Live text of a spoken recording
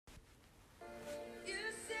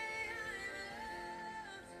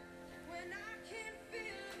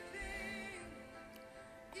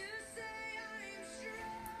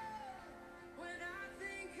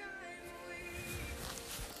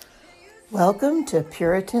Welcome to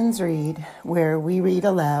Puritans Read, where we read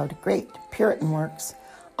aloud great Puritan works,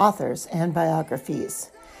 authors, and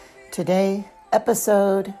biographies. Today,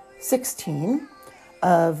 episode 16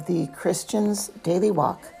 of The Christian's Daily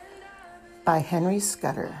Walk by Henry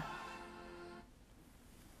Scudder.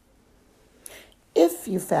 If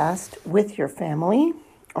you fast with your family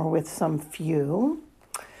or with some few,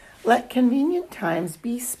 let convenient times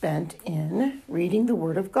be spent in reading the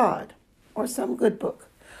Word of God or some good book,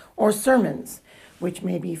 or sermons, which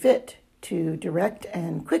may be fit to direct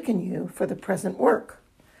and quicken you for the present work.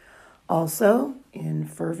 Also, in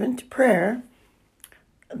fervent prayer,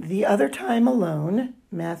 the other time alone,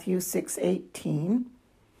 Matthew 6:18,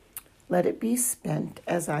 let it be spent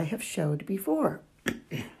as I have showed before.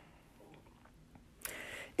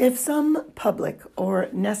 If some public or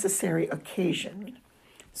necessary occasion,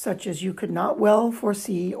 such as you could not well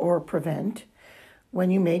foresee or prevent, when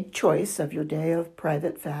you made choice of your day of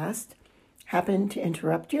private fast, happen to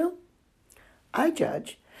interrupt you, I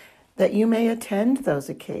judge that you may attend those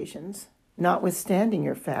occasions, notwithstanding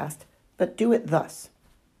your fast, but do it thus.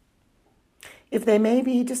 If they may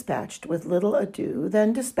be dispatched with little ado,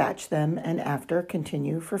 then dispatch them and after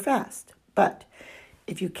continue for fast. But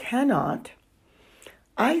if you cannot,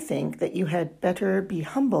 I think that you had better be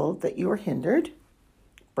humbled that you are hindered,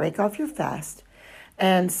 break off your fast,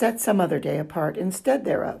 and set some other day apart instead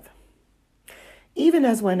thereof. Even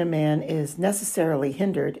as when a man is necessarily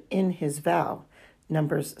hindered in his vow,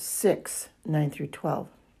 Numbers 6, 9 through 12.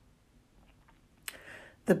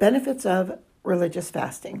 The benefits of religious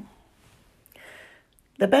fasting.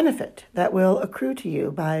 The benefit that will accrue to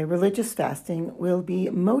you by religious fasting will be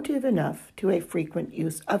motive enough to a frequent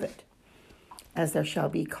use of it, as there shall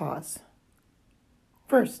be cause.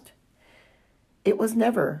 First, it was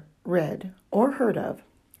never read or heard of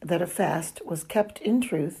that a fast was kept in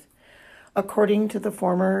truth according to the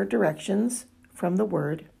former directions from the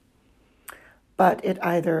word, but it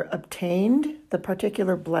either obtained the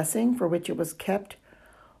particular blessing for which it was kept,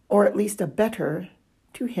 or at least a better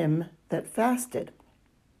to him that fasted.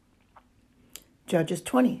 Judges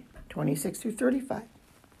 20, 26 through 35.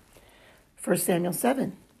 1 Samuel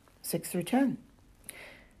 7, 6 through 10.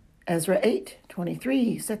 Ezra 8,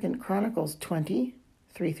 23, 2 Chronicles 20,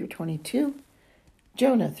 3 through 22,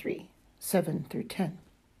 Jonah 3, 7 through 10.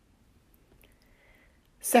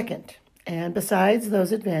 Second, and besides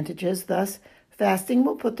those advantages, thus fasting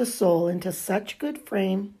will put the soul into such good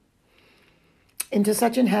frame, into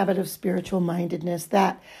such an habit of spiritual mindedness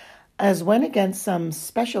that, as when against some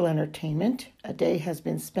special entertainment, a day has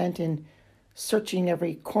been spent in searching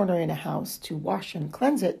every corner in a house to wash and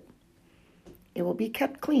cleanse it, it will be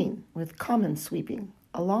kept clean with common sweeping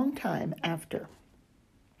a long time after.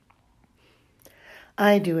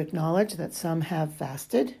 I do acknowledge that some have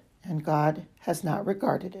fasted, and God has not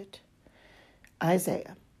regarded it.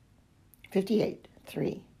 Isaiah 58,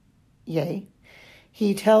 3. Yea,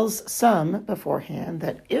 he tells some beforehand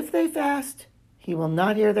that if they fast, he will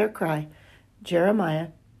not hear their cry. Jeremiah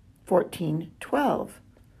 14, 12.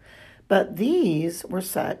 But these were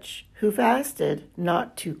such who fasted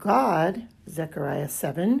not to God. Zechariah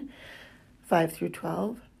 7, 5 through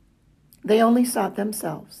 12. They only sought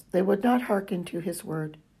themselves. They would not hearken to his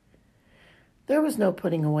word. There was no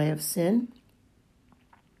putting away of sin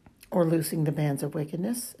or loosing the bands of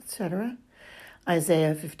wickedness, etc.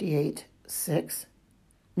 Isaiah 58, 6.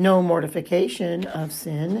 No mortification of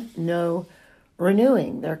sin, no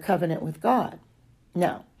renewing their covenant with God.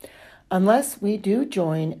 Now, unless we do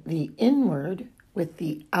join the inward with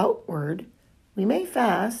the outward, we may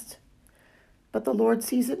fast, but the Lord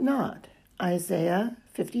sees it not. Isaiah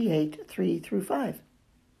 58, 3 through 5.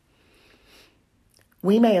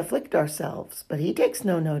 We may afflict ourselves, but he takes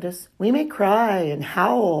no notice. We may cry and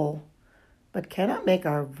howl, but cannot make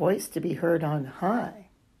our voice to be heard on high.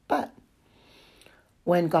 But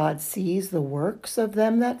when God sees the works of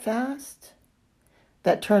them that fast,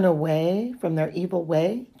 that turn away from their evil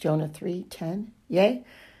way, Jonah 3, 10, yea,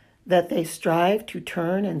 that they strive to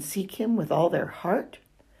turn and seek him with all their heart,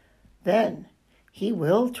 then he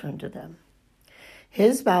will turn to them.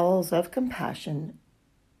 His bowels of compassion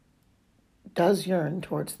does yearn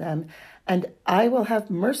towards them, and I will have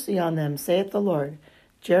mercy on them, saith the Lord.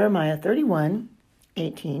 Jeremiah 31,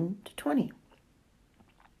 18 to 20.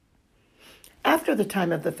 After the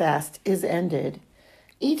time of the fast is ended,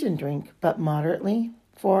 eat and drink, but moderately,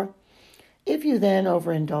 for if you then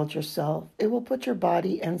overindulge yourself, it will put your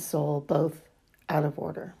body and soul both out of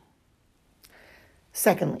order.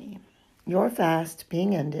 Secondly, your fast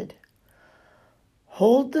being ended,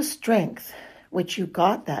 hold the strength which you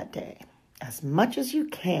got that day as much as you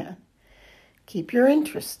can. Keep your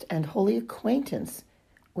interest and holy acquaintance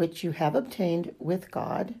which you have obtained with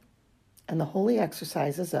God and the holy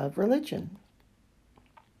exercises of religion.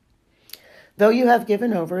 Though you have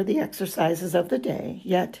given over the exercises of the day,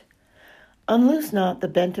 yet unloose not the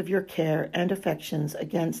bent of your care and affections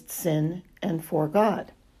against sin and for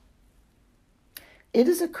God. It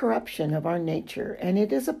is a corruption of our nature, and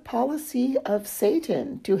it is a policy of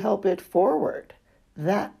Satan to help it forward,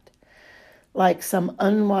 that, like some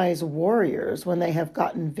unwise warriors, when they have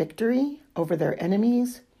gotten victory over their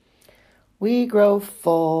enemies, we grow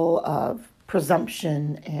full of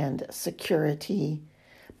presumption and security,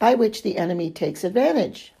 by which the enemy takes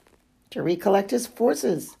advantage to recollect his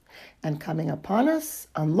forces, and coming upon us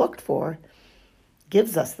unlooked for,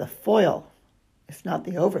 gives us the foil, if not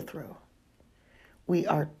the overthrow. We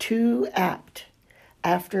are too apt,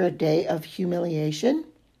 after a day of humiliation,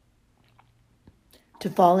 to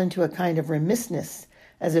fall into a kind of remissness,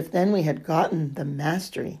 as if then we had gotten the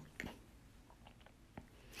mastery.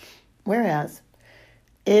 Whereas,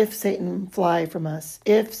 if Satan fly from us,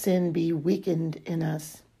 if sin be weakened in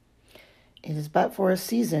us, it is but for a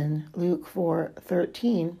season, Luke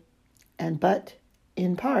 4:13, and but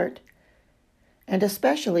in part, and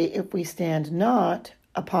especially if we stand not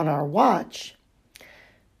upon our watch,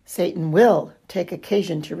 Satan will take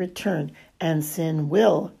occasion to return, and sin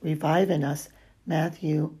will revive in us.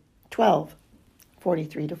 Matthew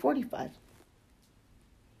 12:43-45.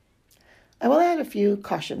 I will add a few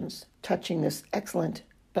cautions touching this excellent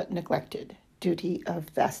but neglected duty of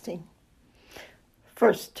fasting.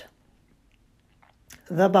 First,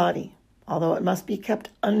 the body, although it must be kept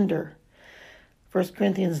under 1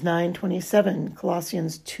 Corinthians 9:27,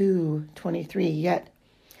 Colossians 2:23, yet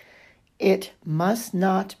it must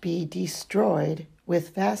not be destroyed with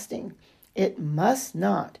fasting. It must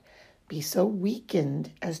not be so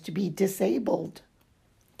weakened as to be disabled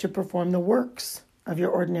to perform the works of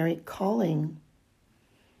your ordinary calling.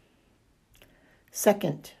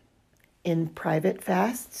 Second, in private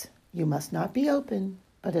fasts, you must not be open,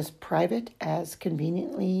 but as private as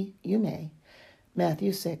conveniently you may.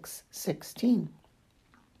 Matthew 6:16.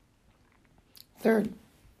 Third,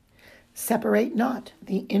 separate not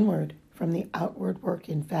the inward from the outward work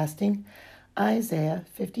in fasting. Isaiah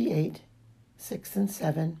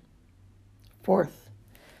 58:6-7. Fourth,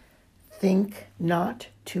 think not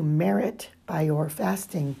to merit by your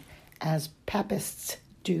fasting, as papists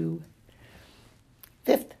do.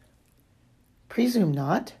 Fifth, presume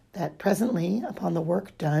not that presently upon the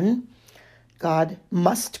work done, God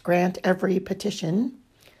must grant every petition,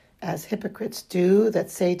 as hypocrites do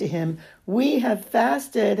that say to him, we have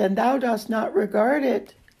fasted and thou dost not regard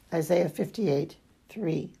it. Isaiah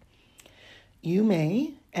 58:3. You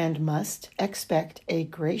may and must expect a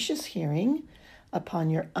gracious hearing upon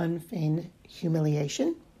your unfeigned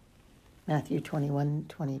humiliation. Matthew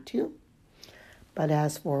 21:22. But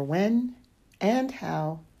as for when and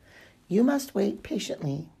how, you must wait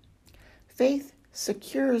patiently. Faith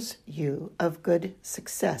secures you of good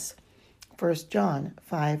success. 1 John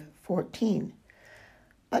 5:14.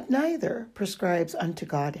 But neither prescribes unto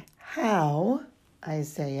God how,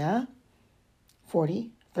 Isaiah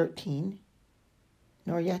 40:13,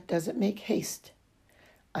 nor yet does it make haste,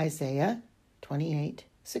 Isaiah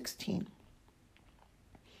 28:16.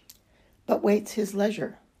 But waits his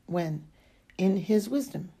leisure, when, in his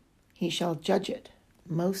wisdom, he shall judge it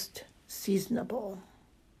most seasonable.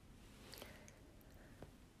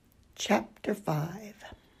 Chapter 5.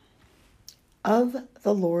 Of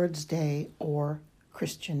the Lord's Day or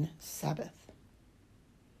Christian Sabbath.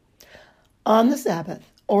 On the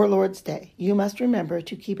Sabbath, or Lord's Day, you must remember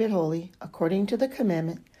to keep it holy according to the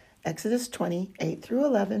commandment, Exodus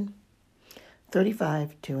 20:8-11,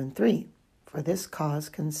 35:2-3. For this cause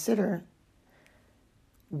consider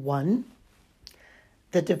 1.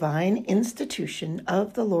 The divine institution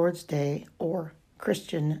of the Lord's Day or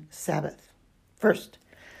Christian Sabbath. First,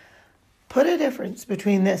 put a difference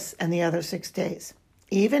between this and the other 6 days,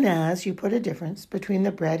 even as you put a difference between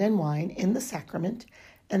the bread and wine in the sacrament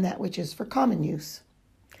and that which is for common use.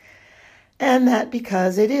 And that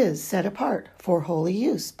because it is set apart for holy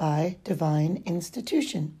use by divine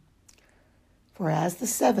institution. For as the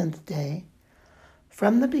 7th day,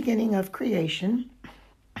 from the beginning of creation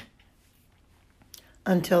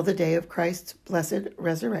until the day of Christ's blessed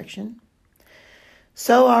resurrection,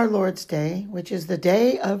 so our Lord's Day, which is the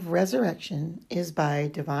day of resurrection, is by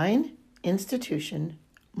divine institution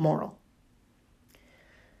moral.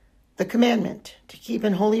 The commandment to keep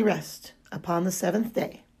an holy rest upon the 7th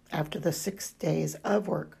day after the 6 days of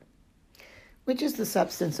work, which is the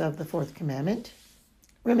substance of the 4th commandment,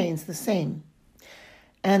 remains the same.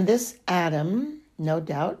 And this Adam, no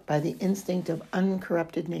doubt by the instinct of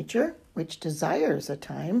uncorrupted nature, which desires a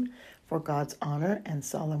time for God's honor and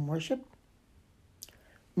solemn worship,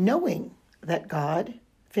 knowing that God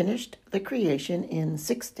finished the creation in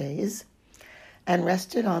 6 days and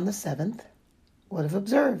rested on the seventh, would have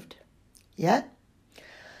observed. Yet,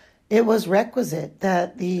 it was requisite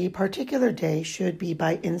that the particular day should be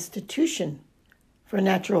by institution, for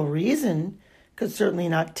natural reason could certainly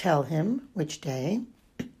not tell him which day.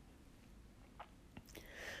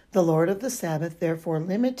 The Lord of the Sabbath therefore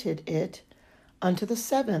limited it unto the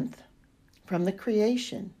seventh from the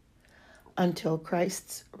creation until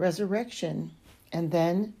Christ's resurrection, and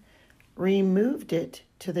then removed it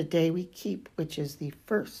to the day we keep, which is the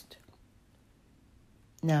first.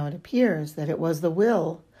 Now it appears that it was the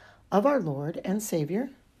will of our Lord and Savior,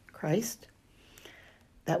 Christ,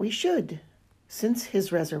 that we should, since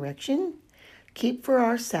his resurrection, keep for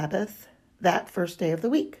our Sabbath that first day of the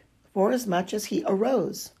week, forasmuch as he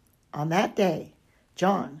arose on that day,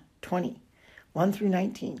 John 20, 1 through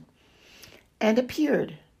 19, and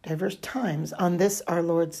appeared diverse times on this our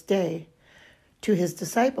Lord's day to his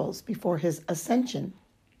disciples before his ascension,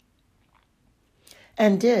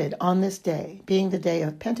 and did on this day, being the day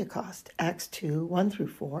of Pentecost, Acts 2, 1 through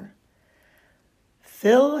 4,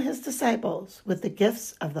 fill his disciples with the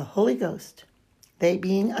gifts of the Holy Ghost, they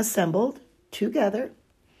being assembled together,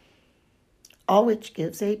 all which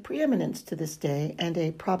gives a preeminence to this day and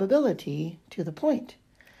a probability to the point.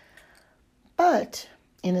 But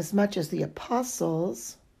inasmuch as the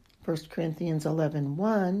apostles, 1 Corinthians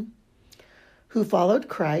 11:1, who followed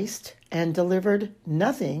Christ and delivered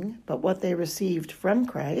nothing but what they received from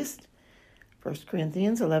Christ, 1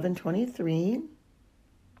 Corinthians 11:23,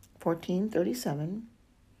 14:37,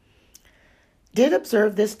 did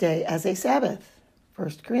observe this day as a Sabbath,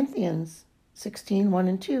 1 Corinthians 16:1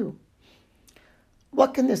 and 2.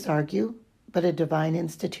 What can this argue but a divine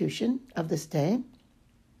institution of this day?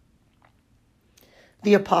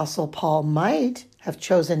 The Apostle Paul might have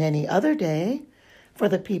chosen any other day for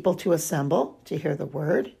the people to assemble to hear the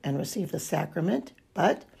word and receive the sacrament,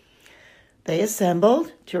 but they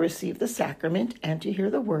assembled to receive the sacrament and to hear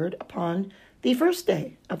the word upon the first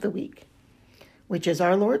day of the week, which is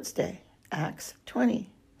our Lord's Day, Acts 20,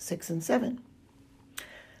 6 and 7.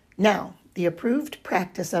 Now, the approved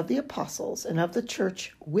practice of the apostles and of the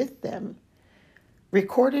church with them,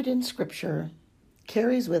 recorded in Scripture,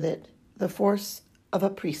 carries with it the force of a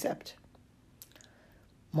precept.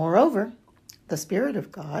 Moreover, the Spirit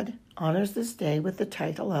of God honors this day with the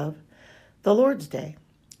title of the Lord's Day,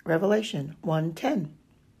 Revelation 1:10,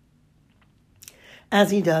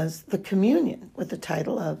 as he does the communion with the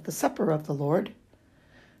title of the Supper of the Lord,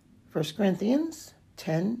 1 Corinthians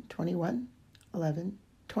 10:21,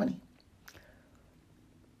 11:20.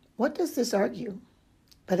 What does this argue?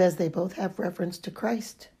 But as they both have reference to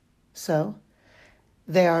Christ, so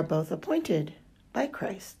they are both appointed by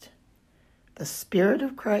Christ. The Spirit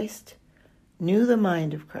of Christ knew the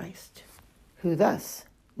mind of Christ, who thus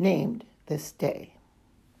named this day.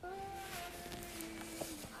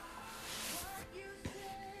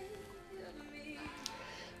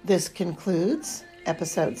 This concludes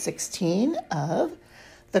episode 16 of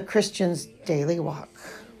The Christian's Daily Walk.